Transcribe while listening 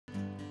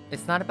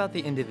It's not about the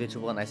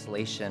individual in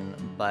isolation,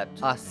 but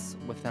us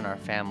within our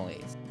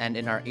families and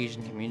in our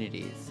Asian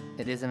communities.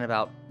 It isn't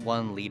about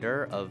one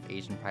leader of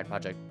Asian Pride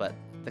Project, but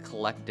the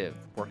collective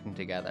working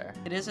together.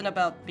 It isn't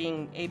about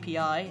being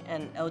API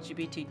and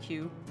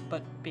LGBTQ,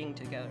 but being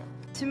together.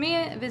 To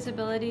me,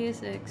 visibility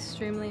is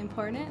extremely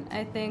important.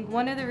 I think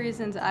one of the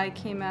reasons I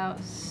came out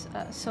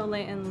so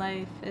late in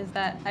life is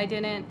that I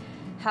didn't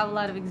have a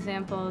lot of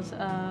examples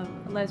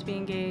of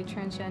lesbian, gay,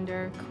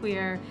 transgender,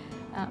 queer,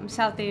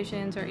 South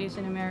Asians or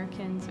Asian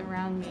Americans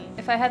around me.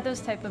 If I had those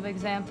type of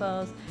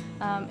examples,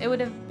 it would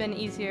have been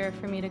easier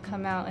for me to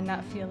come out and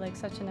not feel like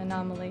such an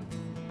anomaly.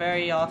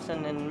 Very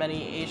often in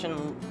many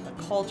Asian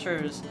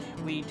cultures,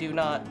 we do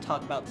not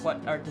talk about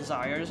what our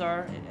desires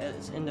are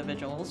as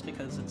individuals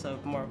because it's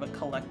more of a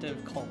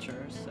collective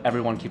culture. So.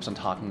 Everyone keeps on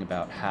talking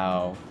about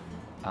how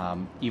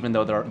even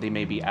though they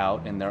may be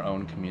out in their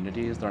own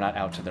communities, they're not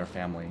out to their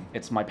family.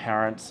 It's my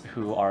parents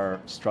who are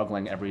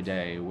struggling every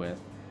day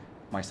with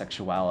my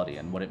sexuality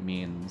and what it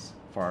means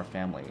for our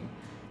family.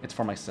 It's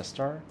for my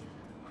sister,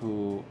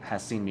 who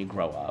has seen me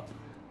grow up.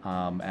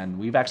 And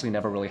we've actually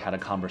never really had a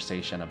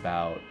conversation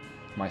about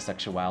my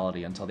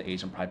sexuality until the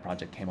Asian Pride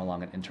Project came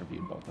along and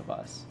interviewed both of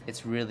us.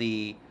 It's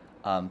really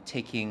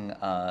taking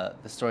the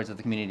stories of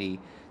the community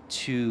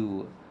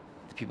to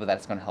the people that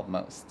it's going to help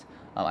most.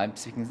 I'm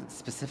speaking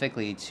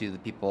specifically to the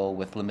people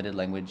with limited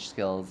language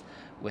skills,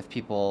 with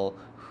people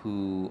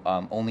who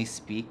only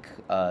speak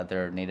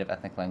their native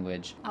ethnic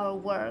language. Our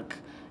work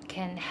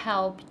can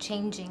help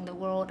changing the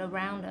world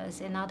around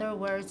us. In other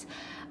words,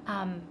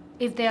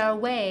 if there are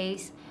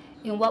ways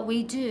in what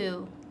we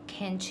do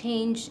can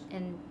change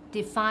and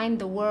define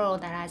the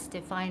world that has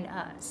defined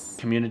us.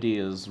 Community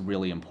is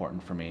really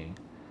important for me.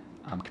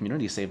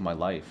 Community saved my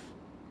life.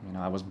 You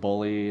know, I was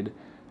bullied,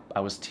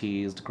 I was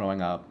teased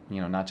growing up, you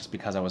know, not just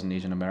because I was an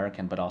Asian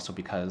American, but also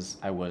because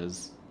I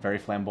was very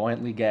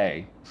flamboyantly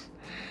gay.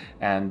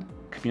 And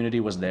community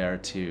was there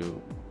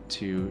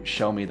to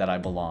show me that I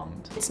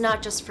belonged. It's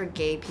not just for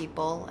gay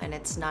people and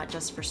it's not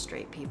just for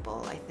straight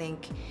people. I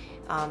think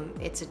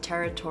it's a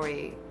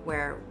territory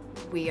where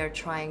we are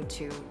trying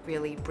to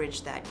really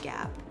bridge that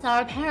gap.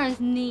 Our parents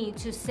need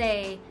to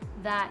say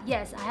that,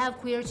 yes, I have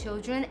queer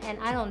children and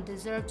I don't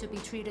deserve to be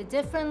treated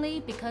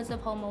differently because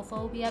of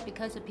homophobia,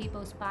 because of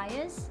people's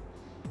bias.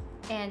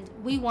 And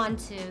we want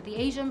to, the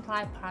Asian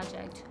Pride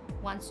Project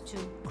wants to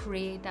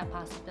create that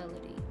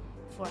possibility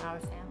for our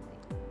family.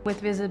 With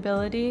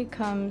visibility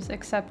comes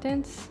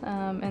acceptance,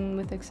 and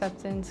with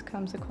acceptance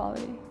comes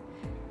equality.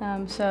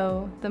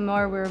 So the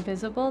more we're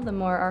visible, the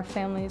more our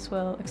families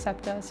will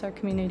accept us, our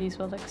communities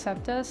will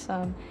accept us,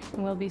 and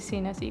we'll be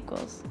seen as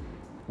equals.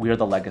 We are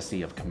the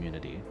legacy of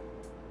community.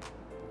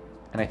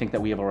 And I think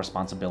that we have a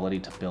responsibility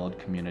to build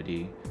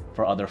community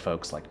for other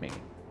folks like me.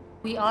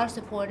 We are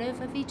supportive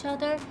of each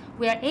other.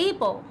 We are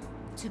able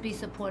to be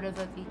supportive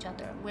of each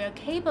other. We are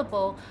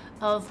capable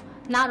of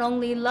not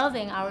only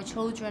loving our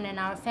children and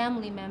our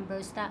family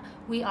members, that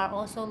we are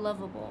also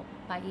lovable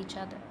by each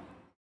other.